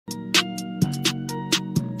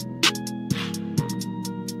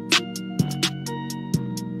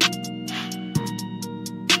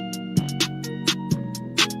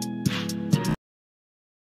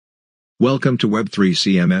Welcome to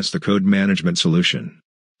web3CMS, the code management solution.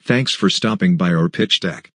 Thanks for stopping by our pitch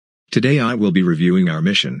deck. Today I will be reviewing our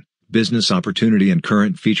mission, business opportunity and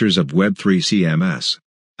current features of web3CMS.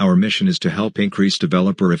 Our mission is to help increase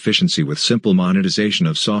developer efficiency with simple monetization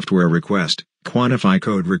of software request, quantify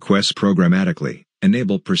code requests programmatically,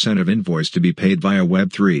 enable percent of invoice to be paid via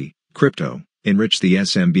Web3, crypto, enrich the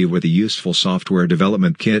SMB with a useful software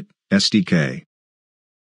development kit, SDK.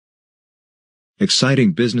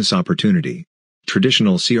 Exciting business opportunity.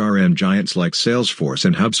 Traditional CRM giants like Salesforce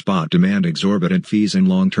and HubSpot demand exorbitant fees and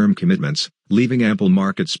long-term commitments, leaving ample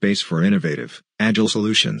market space for innovative, agile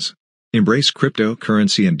solutions. Embrace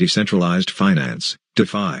cryptocurrency and decentralized finance,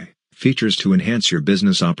 DeFi, features to enhance your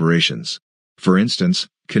business operations. For instance,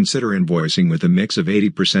 consider invoicing with a mix of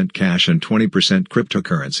 80% cash and 20%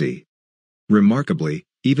 cryptocurrency. Remarkably,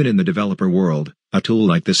 even in the developer world, a tool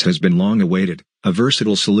like this has been long awaited, a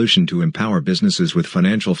versatile solution to empower businesses with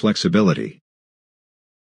financial flexibility.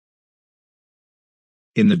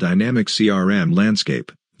 In the dynamic CRM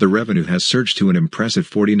landscape, the revenue has surged to an impressive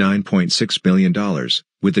 $49.6 billion,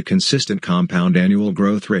 with a consistent compound annual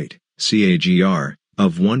growth rate, CAGR,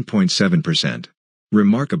 of 1.7%.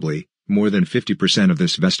 Remarkably, more than 50% of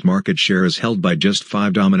this vast market share is held by just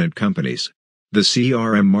 5 dominant companies. The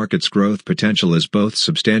CRM market's growth potential is both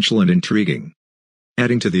substantial and intriguing.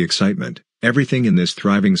 Adding to the excitement, everything in this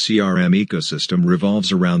thriving CRM ecosystem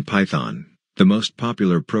revolves around Python, the most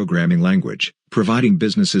popular programming language, providing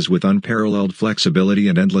businesses with unparalleled flexibility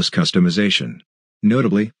and endless customization.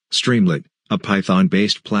 Notably, Streamlit, a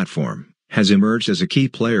Python-based platform, has emerged as a key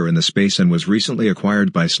player in the space and was recently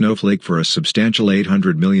acquired by Snowflake for a substantial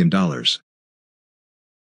 $800 million.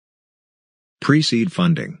 PreSeed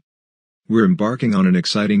Funding. We're embarking on an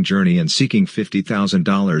exciting journey and seeking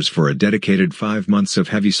 $50,000 for a dedicated 5 months of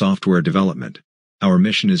heavy software development. Our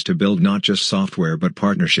mission is to build not just software but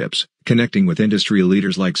partnerships, connecting with industry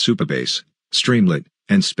leaders like Supabase, Streamlit,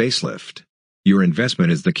 and Spacelift. Your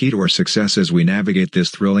investment is the key to our success as we navigate this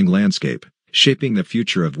thrilling landscape, shaping the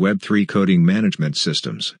future of Web3 coding management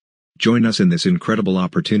systems. Join us in this incredible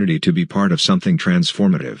opportunity to be part of something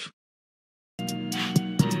transformative.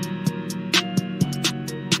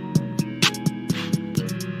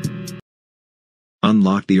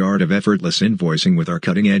 Unlock the art of effortless invoicing with our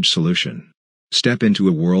cutting-edge solution. Step into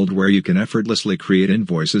a world where you can effortlessly create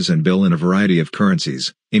invoices and bill in a variety of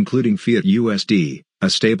currencies, including fiat USD, a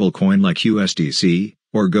stable coin like USDC,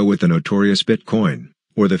 or go with the notorious Bitcoin,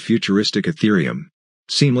 or the futuristic Ethereum.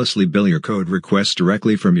 Seamlessly bill your code requests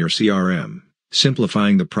directly from your CRM,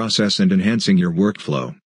 simplifying the process and enhancing your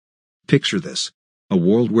workflow. Picture this: a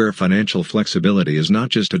world where financial flexibility is not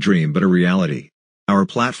just a dream but a reality. Our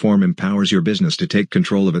platform empowers your business to take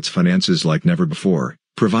control of its finances like never before,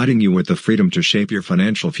 providing you with the freedom to shape your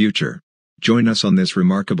financial future. Join us on this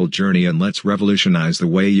remarkable journey and let's revolutionize the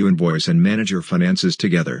way you invoice and manage your finances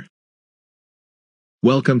together.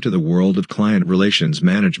 Welcome to the world of client relations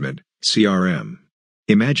management, CRM.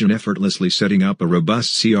 Imagine effortlessly setting up a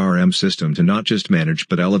robust CRM system to not just manage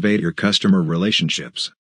but elevate your customer relationships.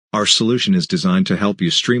 Our solution is designed to help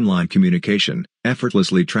you streamline communication,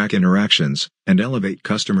 effortlessly track interactions, and elevate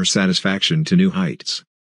customer satisfaction to new heights.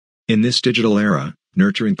 In this digital era,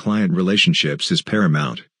 nurturing client relationships is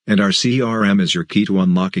paramount, and our CRM is your key to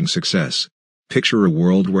unlocking success. Picture a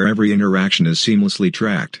world where every interaction is seamlessly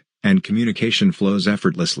tracked, and communication flows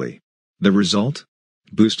effortlessly. The result?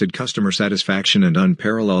 Boosted customer satisfaction and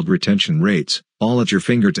unparalleled retention rates, all at your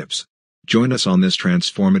fingertips. Join us on this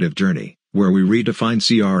transformative journey, where we redefine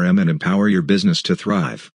CRM and empower your business to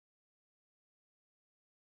thrive.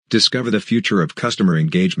 Discover the future of customer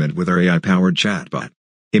engagement with our AI-powered chatbot.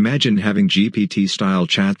 Imagine having GPT-style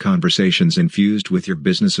chat conversations infused with your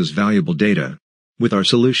business's valuable data. With our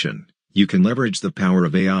solution, you can leverage the power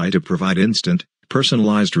of AI to provide instant,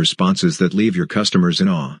 personalized responses that leave your customers in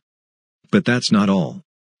awe. But that's not all.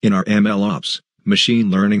 In our MLOps,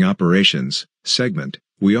 Machine Learning Operations, segment,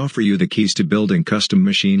 we offer you the keys to building custom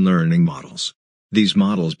machine learning models. These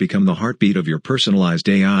models become the heartbeat of your personalized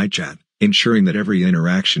AI chat, ensuring that every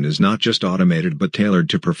interaction is not just automated but tailored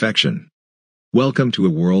to perfection. Welcome to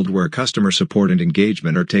a world where customer support and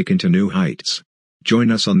engagement are taken to new heights.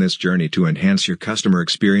 Join us on this journey to enhance your customer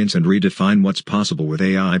experience and redefine what's possible with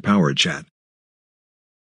AI-powered chat.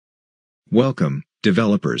 Welcome,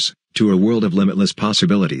 developers, to a world of limitless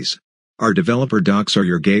possibilities. Our developer docs are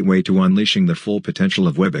your gateway to unleashing the full potential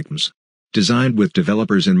of WebExMS. Designed with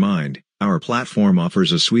developers in mind, our platform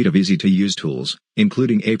offers a suite of easy-to-use tools,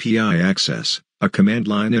 including API access, a command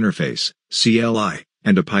line interface, CLI,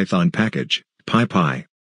 and a Python package, PyPy.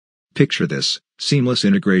 Picture this: seamless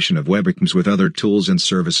integration of WebExMS with other tools and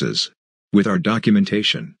services. With our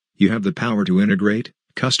documentation, You have the power to integrate,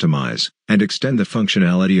 customize, and extend the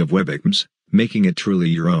functionality of WebXMS, making it truly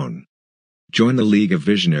your own. Join the League of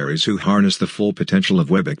Visionaries who harness the full potential of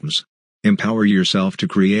WebXMS. Empower yourself to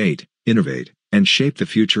create, innovate, and shape the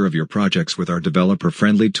future of your projects with our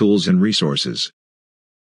developer-friendly tools and resources.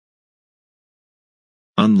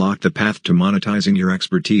 Unlock the path to monetizing your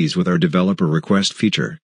expertise with our developer request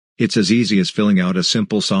feature. It's as easy as filling out a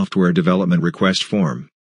simple software development request form.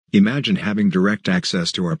 Imagine having direct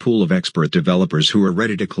access to our pool of expert developers who are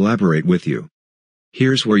ready to collaborate with you.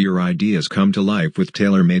 Here's where your ideas come to life with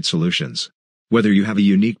tailor-made solutions. Whether you have a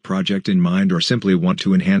unique project in mind or simply want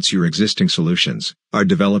to enhance your existing solutions, our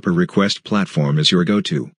developer request platform is your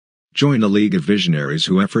go-to. Join the League of Visionaries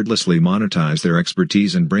who effortlessly monetize their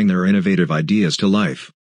expertise and bring their innovative ideas to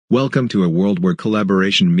life. Welcome to a world where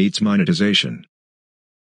collaboration meets monetization.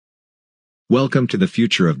 Welcome to the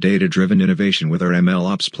future of data-driven innovation with our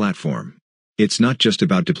MLOps platform. It's not just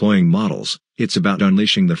about deploying models, it's about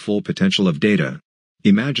unleashing the full potential of data.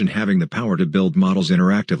 Imagine having the power to build models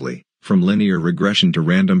interactively, from linear regression to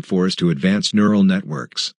random forest to advanced neural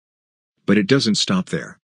networks. But it doesn't stop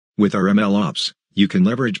there. With our MLOps, you can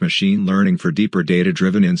leverage machine learning for deeper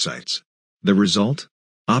data-driven insights. The result?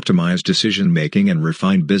 Optimized decision-making and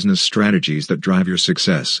refined business strategies that drive your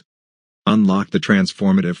success. Unlock the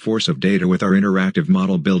transformative force of data with our interactive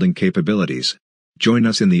model-building capabilities. Join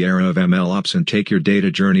us in the era of MLOps and take your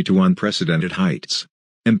data journey to unprecedented heights.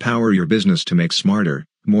 Empower your business to make smarter,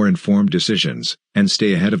 more informed decisions, and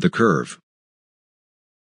stay ahead of the curve.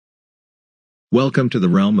 Welcome to the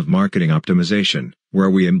realm of marketing optimization,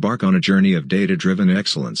 where we embark on a journey of data-driven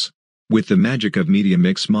excellence. With the magic of media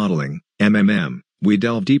mix modeling, MMM, we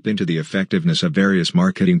delve deep into the effectiveness of various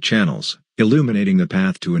marketing channels, illuminating the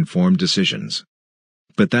path to informed decisions.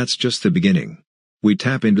 But that's just the beginning. We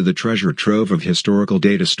tap into the treasure trove of historical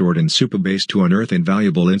data stored in Supabase to unearth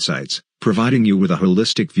invaluable insights, providing you with a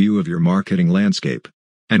holistic view of your marketing landscape.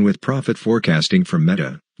 And with profit forecasting from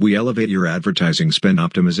Meta, we elevate your advertising spend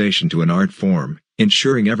optimization to an art form,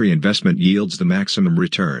 ensuring every investment yields the maximum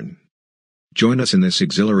return. Join us in this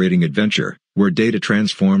exhilarating adventure, where data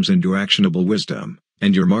transforms into actionable wisdom,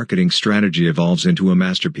 and your marketing strategy evolves into a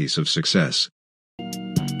masterpiece of success.